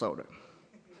got a soda.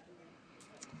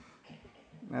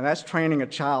 Now that's training a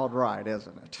child right,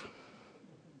 isn't it?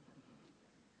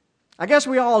 I guess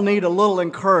we all need a little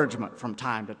encouragement from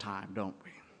time to time, don't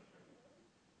we?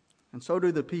 And so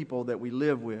do the people that we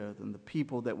live with, and the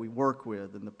people that we work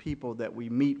with, and the people that we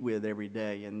meet with every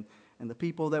day, and the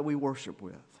people that we worship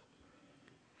with.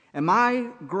 And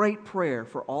my great prayer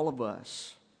for all of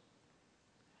us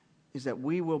is that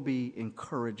we will be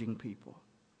encouraging people.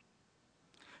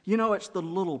 You know, it's the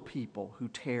little people who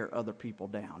tear other people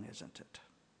down, isn't it?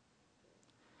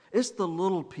 It's the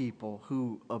little people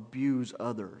who abuse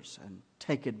others and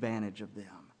take advantage of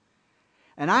them.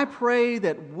 And I pray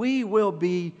that we will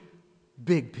be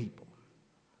big people,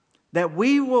 that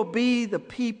we will be the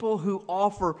people who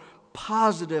offer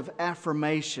positive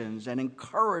affirmations and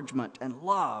encouragement and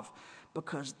love,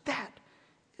 because that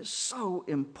is so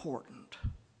important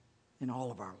in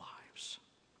all of our lives.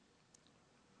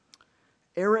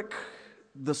 Eric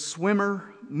the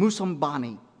swimmer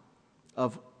Musambani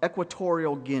of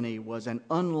Equatorial Guinea was an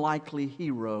unlikely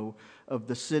hero of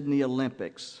the Sydney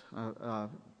Olympics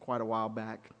quite a while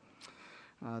back.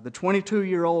 The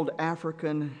 22-year-old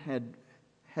African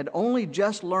had only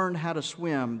just learned how to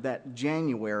swim that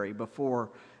January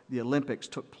before the Olympics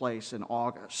took place in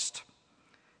August.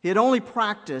 He had only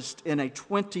practiced in a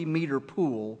 20-meter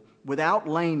pool without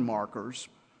lane markers,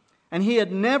 and he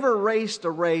had never raced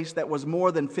a race that was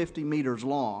more than 50 meters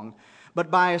long. But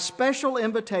by a special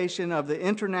invitation of the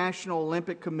International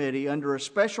Olympic Committee under a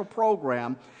special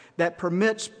program that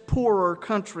permits poorer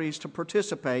countries to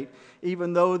participate,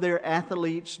 even though their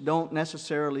athletes don't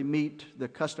necessarily meet the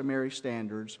customary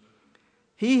standards,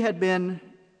 he had been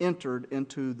entered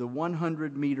into the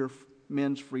 100-meter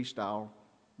men's freestyle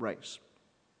race.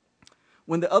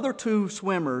 When the other two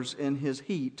swimmers in his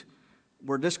heat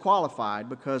were disqualified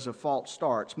because of false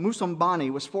starts,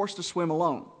 Musambani was forced to swim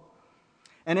alone.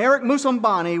 And Eric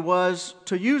Musambani was,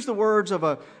 to use the words of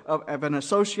an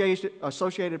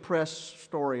Associated Press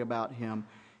story about him,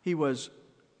 he was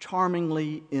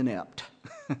charmingly inept.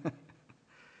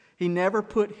 He never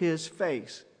put his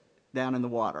face down in the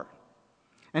water.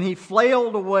 And he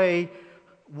flailed away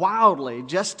wildly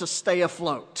just to stay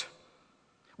afloat.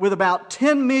 With about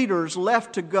 10 meters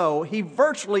left to go, he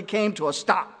virtually came to a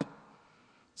stop.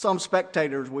 Some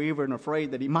spectators were even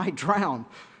afraid that he might drown.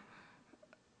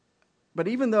 But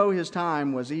even though his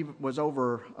time was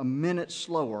over a minute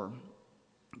slower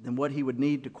than what he would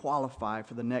need to qualify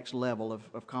for the next level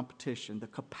of competition, the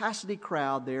capacity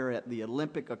crowd there at the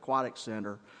Olympic Aquatic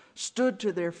Center stood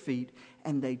to their feet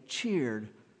and they cheered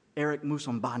Eric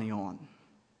Musambani on.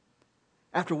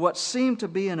 After what seemed to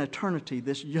be an eternity,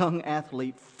 this young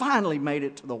athlete finally made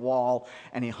it to the wall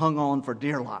and he hung on for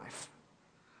dear life.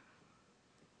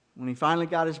 When he finally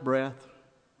got his breath,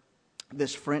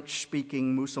 this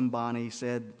French-speaking Musambani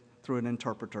said through an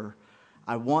interpreter,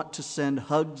 "I want to send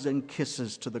hugs and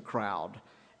kisses to the crowd.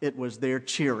 It was their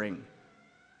cheering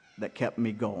that kept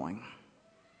me going."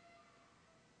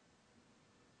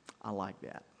 I like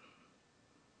that.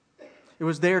 It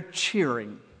was their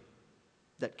cheering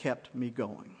that kept me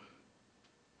going.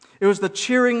 It was the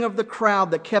cheering of the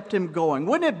crowd that kept him going.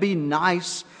 Wouldn't it be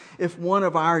nice if one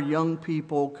of our young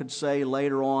people could say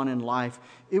later on in life,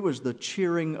 "It was the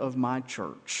cheering of my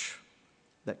church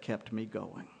that kept me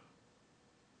going"?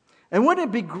 And wouldn't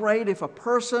it be great if a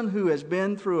person who has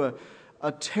been through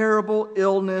a terrible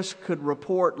illness could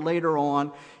report later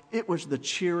on, "It was the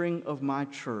cheering of my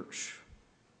church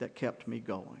that kept me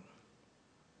going"?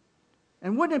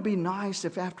 And wouldn't it be nice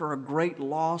if after a great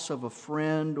loss of a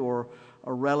friend or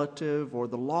a relative or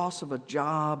the loss of a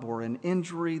job or an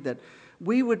injury that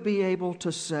we would be able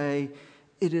to say,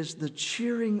 "It is the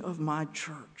cheering of my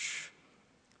church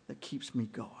that keeps me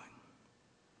going"?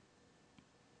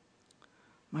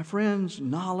 My friends,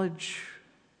 knowledge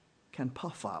can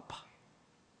puff up,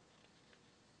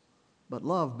 but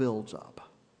love builds up.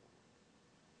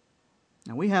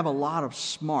 Now, we have a lot of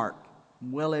smart,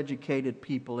 well-educated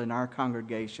people in our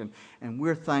congregation, and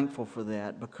we're thankful for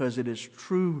that, because it is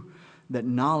true that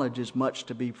knowledge is much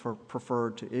to be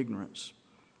preferred to ignorance.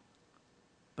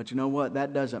 But you know what?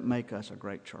 That doesn't make us a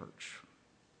great church.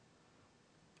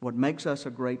 What makes us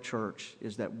a great church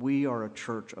is that we are a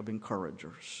church of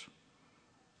encouragers.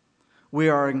 We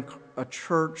are a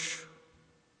church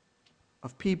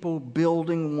of people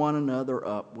building one another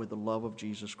up with the love of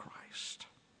Jesus Christ.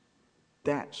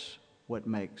 That's what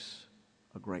makes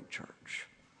a great church.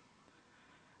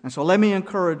 And so let me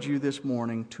encourage you this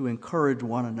morning to encourage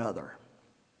one another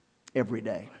every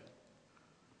day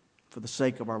for the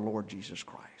sake of our Lord Jesus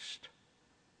Christ.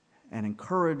 And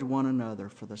encourage one another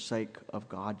for the sake of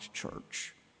God's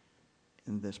church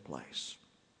in this place.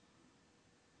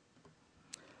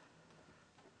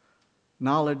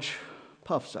 Knowledge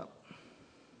puffs up,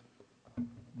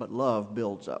 but love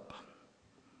builds up.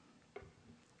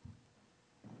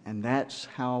 And that's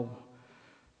how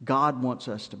God wants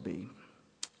us to be.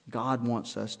 God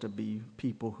wants us to be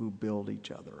people who build each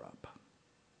other up.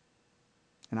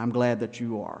 And I'm glad that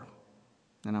you are.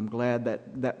 And I'm glad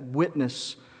that that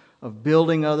witness of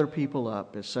building other people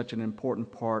up is such an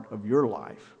important part of your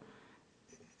life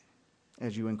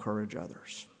as you encourage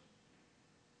others.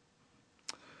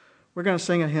 We're going to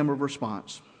sing a hymn of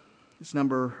response. It's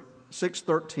number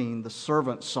 613, the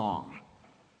Servant Song.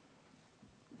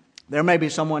 There may be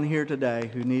someone here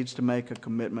today who needs to make a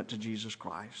commitment to Jesus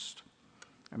Christ.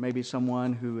 There may be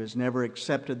someone who has never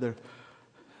accepted the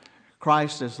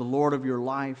Christ as the Lord of your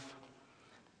life.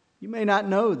 You may not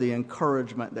know the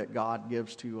encouragement that God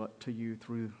gives to you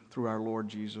through our Lord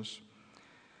Jesus.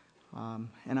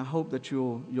 And I hope that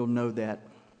you'll know that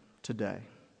today,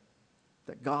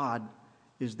 that God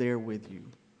is there with you.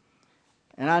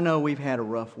 And I know we've had a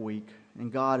rough week,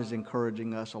 and God is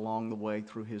encouraging us along the way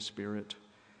through His Spirit.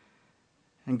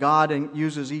 And God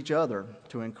uses each other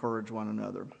to encourage one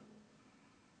another.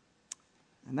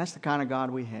 And that's the kind of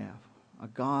God we have. A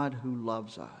God who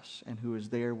loves us and who is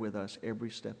there with us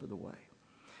every step of the way.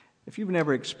 If you've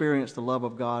never experienced the love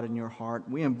of God in your heart,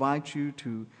 we invite you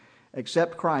to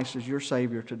accept Christ as your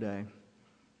Savior today.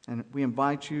 And we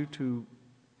invite you to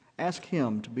ask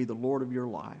Him to be the Lord of your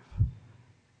life.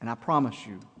 And I promise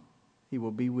you, He will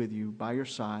be with you by your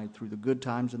side through the good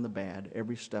times and the bad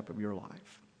every step of your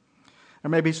life.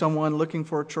 There may be someone looking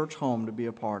for a church home to be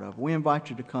a part of. We invite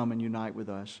you to come and unite with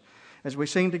us as we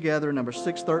sing together number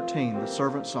 613, the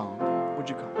Servant Song. Would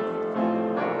you come?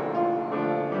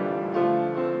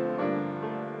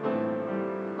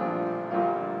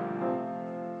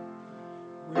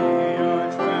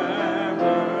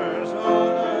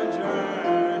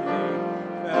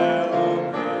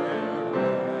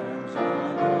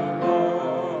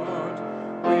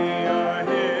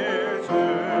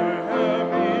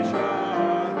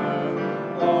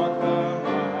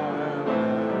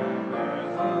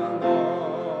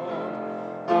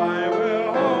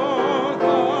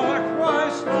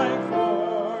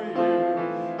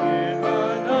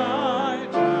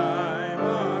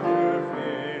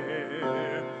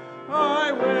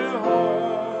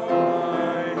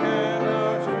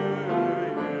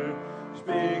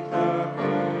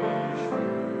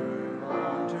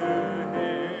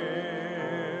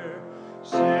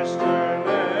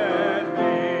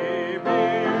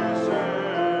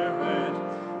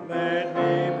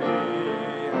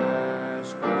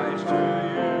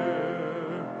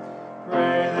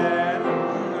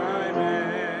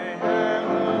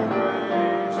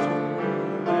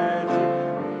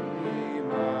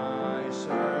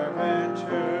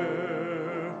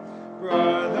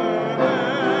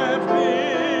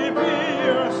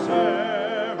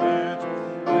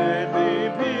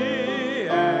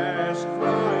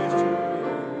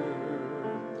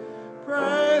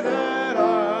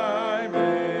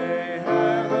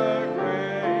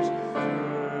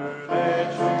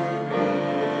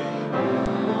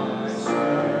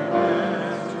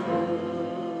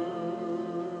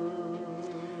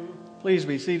 Please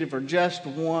be seated for just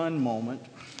one moment.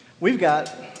 We've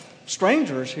got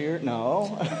strangers here.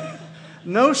 No,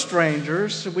 no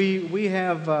strangers. We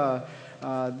have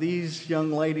these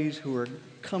young ladies who are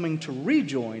coming to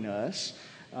rejoin us,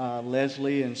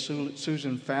 Leslie and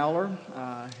Susan Fowler,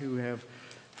 who have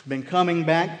been coming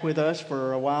back with us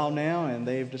for a while now, and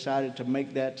they've decided to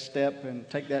make that step and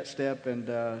take that step and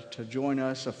to join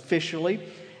us officially.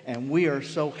 And we are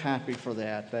so happy for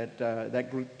that.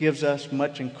 That group gives us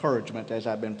much encouragement, as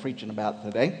I've been preaching about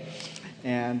today.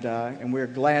 And we're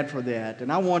glad for that.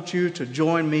 And I want you to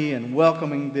join me in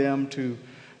welcoming them to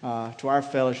our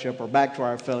fellowship, or back to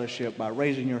our fellowship, by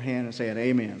raising your hand and saying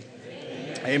amen.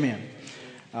 Amen.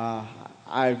 Amen.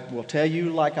 I will tell you,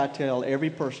 like I tell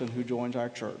every person who joins our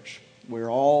church, we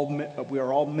are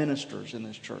all ministers in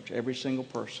this church, every single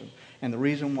person. And the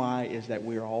reason why is that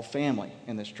we are all family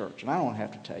in this church. And I don't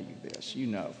have to tell you this, you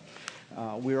know.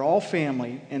 We are all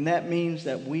family, and that means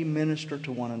that we minister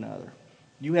to one another.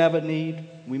 You have a need,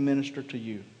 we minister to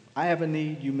you. I have a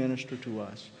need, you minister to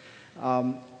us.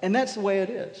 And that's the way it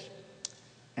is.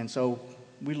 And so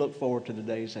we look forward to the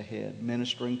days ahead,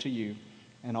 ministering to you,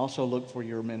 and also look forward to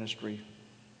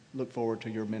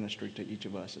your ministry to each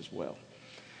of us as well.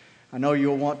 I know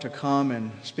you'll want to come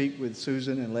and speak with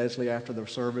Susan and Leslie after the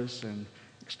service and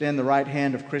extend the right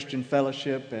hand of Christian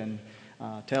fellowship and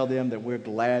tell them that we're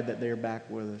glad that they're back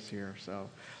with us here. So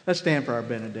let's stand for our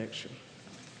benediction.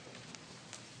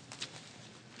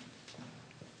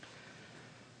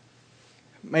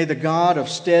 May the God of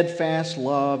steadfast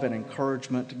love and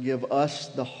encouragement give us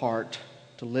the heart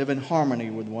to live in harmony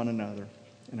with one another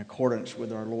in accordance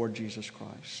with our Lord Jesus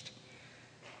Christ.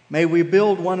 May we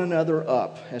build one another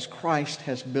up as Christ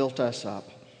has built us up,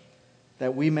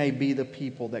 that we may be the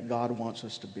people that God wants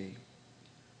us to be.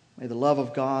 May the love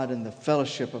of God and the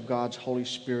fellowship of God's Holy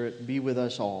Spirit be with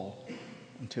us all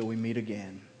until we meet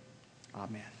again.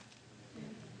 Amen.